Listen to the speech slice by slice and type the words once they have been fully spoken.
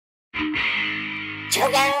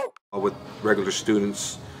with regular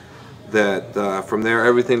students. That from there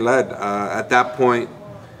everything led. At that point,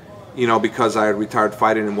 you know, because I had retired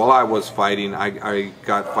fighting, and while I was fighting, I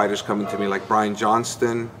got fighters coming to me like Brian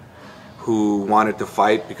Johnston, who wanted to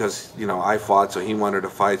fight because, you know, I fought, so he wanted to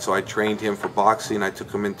fight. So I trained him for boxing. I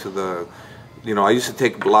took him into the, you know, I used to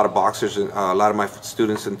take a lot of boxers, a lot of my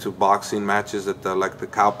students into boxing matches at the, like the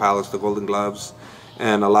Cow Palace, the Golden Gloves,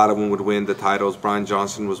 and a lot of them would win the titles. Brian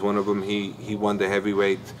Johnson was one of them. He won the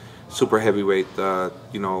heavyweight, super heavyweight, the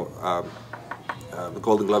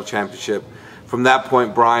Golden Glove Championship. From that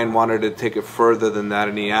point, Brian wanted to take it further than that,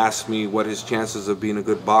 and he asked me what his chances of being a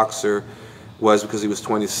good boxer was, because he was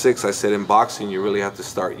 26. I said, in boxing, you really have to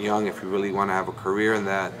start young if you really want to have a career in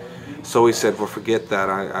that. So he said, well, forget that.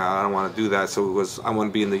 I don't want to do that. So it was, I want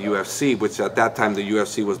to be in the UFC, which at that time the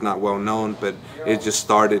UFC was not well known, but it just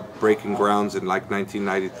started breaking grounds in like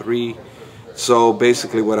 1993. So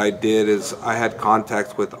basically what I did is I had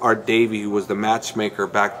contact with Art Davey, who was the matchmaker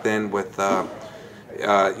back then with,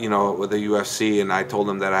 you know, with the UFC, and I told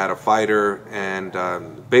him that I had a fighter, and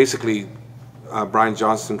basically Brian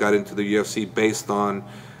Johnston got into the UFC based on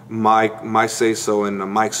my say-so, and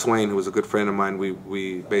Mike Swain, who was a good friend of mine,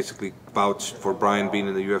 we basically vouched for Brian being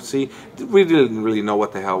in the UFC. We didn't really know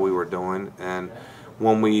what the hell we were doing, and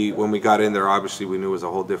when we got in there, obviously we knew it was a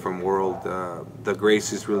whole different world. The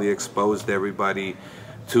Gracies really exposed everybody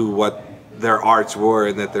to what their arts were,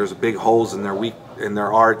 and that there's big holes in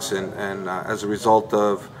their arts, and as a result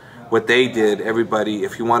of what they did, everybody,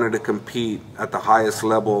 if you wanted to compete at the highest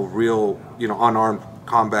level, real, you know, unarmed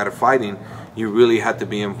combat fighting, you really had to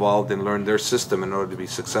be involved and learn their system in order to be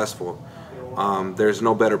successful. There's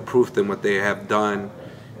no better proof than what they have done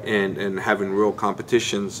in having real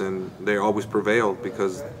competitions, and they always prevailed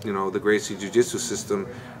because, you know, the Gracie Jiu-Jitsu system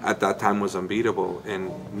at that time was unbeatable.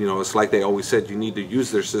 And, you know, it's like they always said, you need to use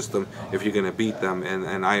their system if you're going to beat them,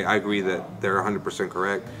 and I agree that they're 100%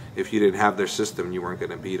 correct. If you didn't have their system, you weren't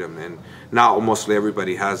going to beat them. And now mostly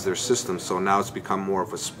everybody has their system, so now it's become more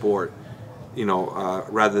of a sport, you know,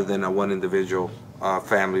 rather than a one individual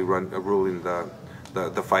family ruling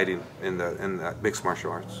the fighting in the mixed martial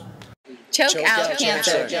arts. ChokeOuT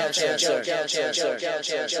Cancer.